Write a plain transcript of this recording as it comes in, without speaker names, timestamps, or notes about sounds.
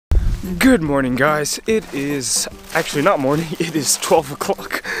Good morning, guys. It is actually not morning, it is 12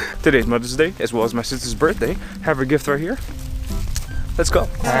 o'clock. Today's Mother's Day as well as my sister's birthday. Have her gift right here. Let's go.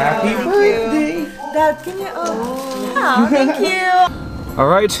 Happy birthday! Dad, can you? Oh, thank you.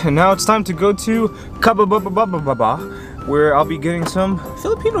 Alright, and now it's time to go to Kabababababa, where I'll be getting some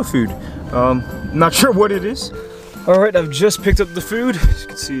Filipino food. Not sure what it is. Alright, I've just picked up the food. As you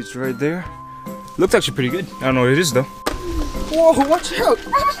can see, it's right there. Looks actually pretty good. I don't know what it is though. Whoa, watch out!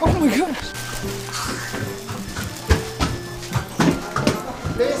 Oh my gosh!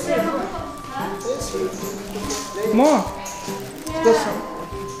 Mom!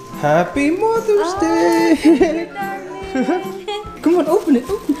 Happy Mother's Day! Come on, open it!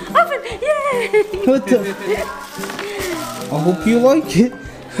 Open it! Open! Yay! What the? I hope you like it.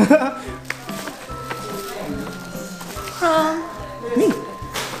 From Me?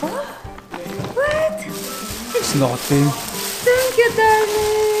 what? It's nothing. Thank you,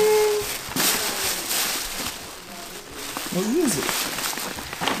 darling. What is it?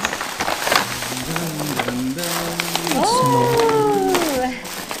 Oh,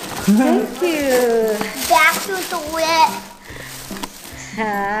 thank you. Back to the wet.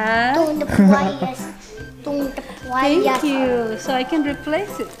 Huh? Thank you. So I can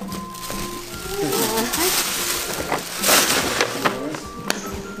replace it.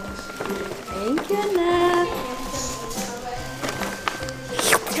 Thank you, Nat.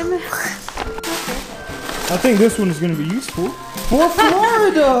 Come here. I think this one is going to be useful. For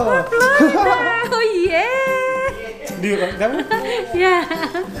Florida! Florida! Oh, yeah! Do you like that one? Yeah.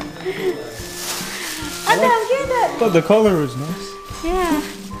 Adam, get that. Oh, the color is nice. Yeah.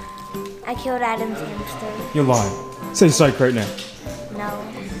 I killed Adam's hamster. You're lying. Say psych right now. No.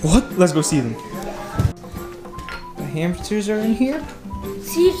 What? Let's go see them. The hamsters are in here?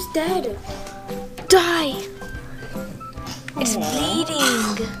 See, it's dead. Die. It's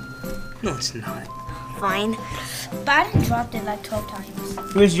bleeding. No, it's not. Fine. But I done dropped it like 12 times.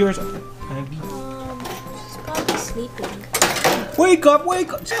 Where's yours? It's probably sleeping. Wake up,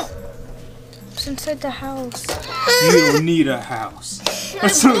 wake up! It's inside the house. You don't need a house.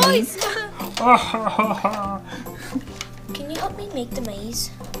 That's so nice. Can you help me make the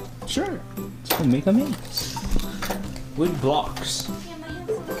maze? Sure. So make a maze. With blocks.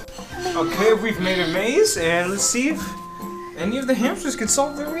 Okay, we've made a maze, and let's see if any of the hamsters can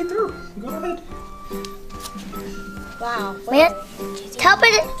solve their way through. Go ahead. Wow. Man, tap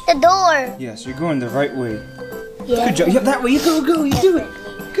it at the door. Yes, you're going the right way. Yeah. Good job. Yeah, that way. You go. You do it.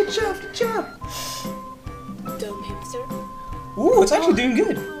 Good job. Good job. Dumb hamster. Ooh, it's actually doing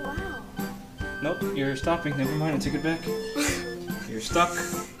good. Oh, wow. Nope, you're stopping. Never mind. I take it back. You're stuck.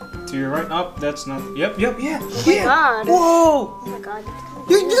 To your right. Up. That's not. Yep. Yeah. Oh my god. Whoa! Oh my god.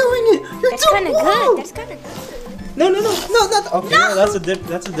 You're doing it. You're That's kind of good. That's kind of good. No, not. Okay, no. That's a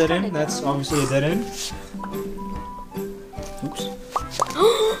dead end. That's obviously a dead end. Oops.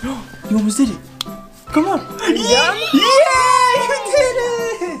 You almost did it. Come on. Yeah, you did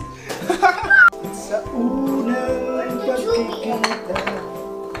it.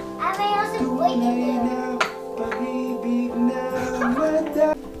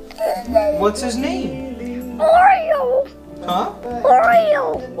 What's his name? Oreo. Huh?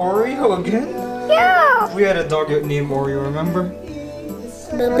 Oreo. Oreo again? Yeah. We had a dog named Oreo, remember?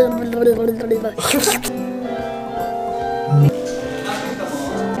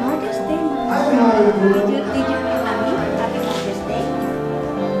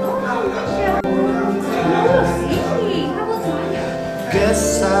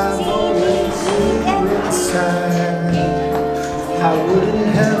 Guess I've always been inside. I wouldn't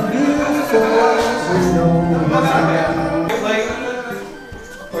have you for no.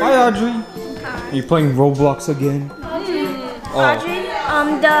 Hi, Audrey. Are you playing Roblox again? Audrey,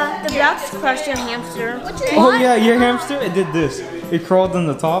 the blocks crushed your hamster. Oh yeah, your hamster, it did this. It crawled on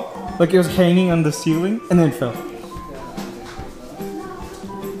the top, like it was hanging on the ceiling, and then it fell.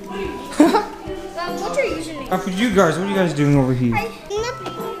 What's your username? For you guys, what are you guys doing over here?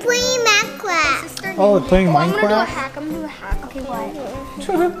 Playing Minecraft. Oh, playing I'm gonna do a Minecraft? hack. Okay, what?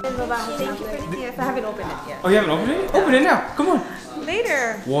 Thank you for the gift. I haven't opened it yet. Oh, you haven't opened it? Open it now, come on.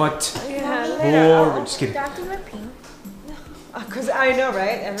 Later. What? Yeah, later. Or, just kidding. Doctor, wear pink. Because I know,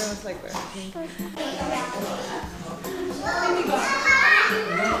 right? Everyone's like, wearing pink.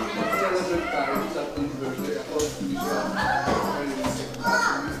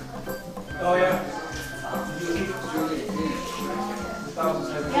 Oh yeah.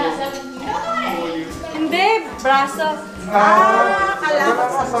 Hindi, braso. Alam ko.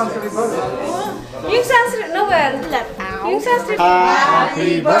 Yung Sanskrit, Noel. Yung Sanskrit.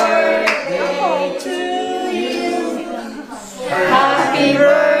 Happy birthday to you. Happy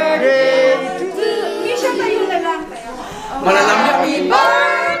birthday. Happy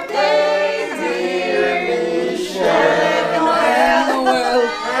birthday, dear Michelle. Noel.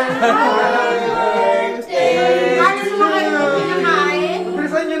 Happy birthday.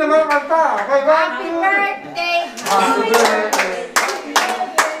 Bilisan niyo naman kanta. Happy birthday. Happy birthday.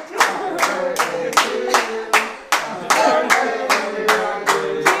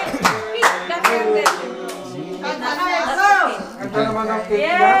 Ganda naman ang cake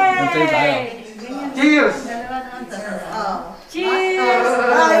niya. Cheers! Cheers!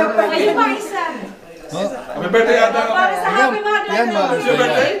 Ayun pa isa. Happy birthday yata. Para sa Happy Mother's Day. It's your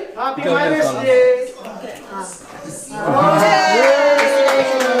birthday? Happy Mother's Day!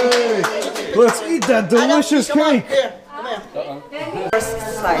 Let's eat that delicious cake.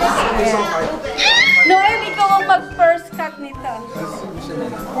 Noel, ikaw ang mag-first cut nito.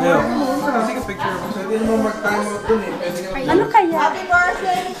 Sige, picture mo. Pwede naman mag-time out dun eh. Pwede naman. Ano kaya? Happy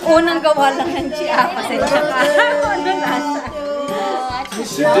birthday! Unang gawa lang ng chiapas at saka ano nasa?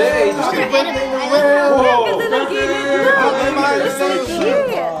 Today! Happy birthday, Noel! Ang ganda ng gilid mo! Happy Mother's Day!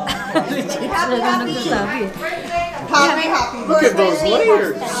 Look at those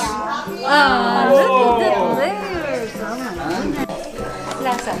layers. Look at the layers! Oh my goodness.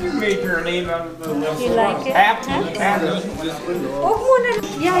 Lasa. You made your name out of the little You like it? happy. Huwag muna.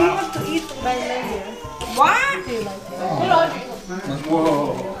 Yeah, you have to eat by layer. What? Do you like it?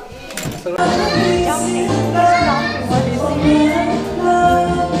 Whoa.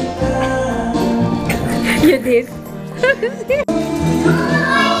 You did.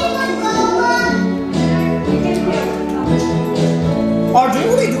 Audrey,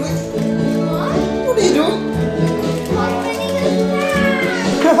 what are you doing? What are you doing?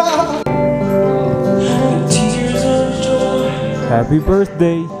 Happy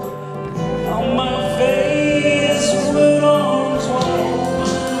birthday.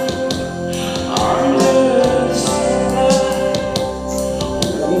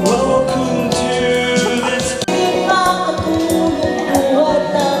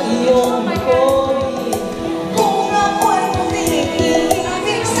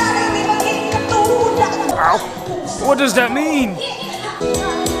 What does that mean?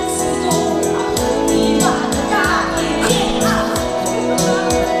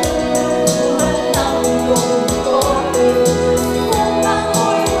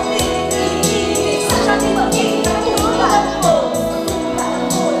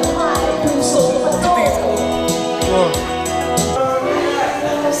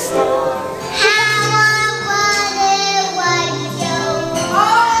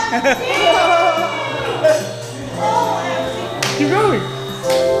 Keep going.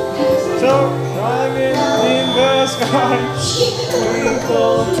 So, diamond in the sky.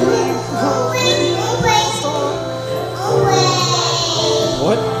 Twinkle, twinkle.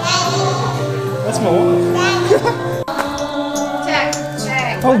 What? That's my one.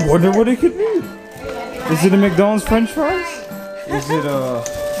 I wonder what it could be. Is it a McDonald's French fries? Is it a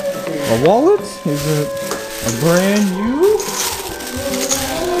wallet? Is it a brand new?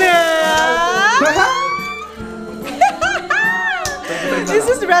 This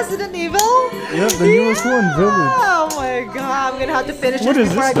is Resident Evil? Yep, the newest one, Village. Oh my god, I'm gonna have to finish What this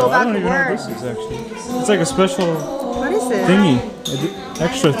is before this I go though? I back don't to even know what work. this is actually. It's like a special What is it? thingy,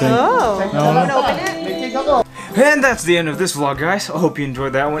 extra thing. Oh, No, I'm no. gonna open it. And that's the end of this vlog, guys. I hope you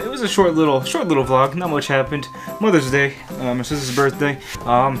enjoyed that one. It was a short little vlog. Not much happened. Mother's Day, my sister's birthday.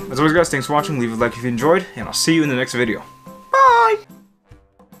 As always, guys, thanks for watching. Leave a like if you enjoyed, and I'll see you in the next video.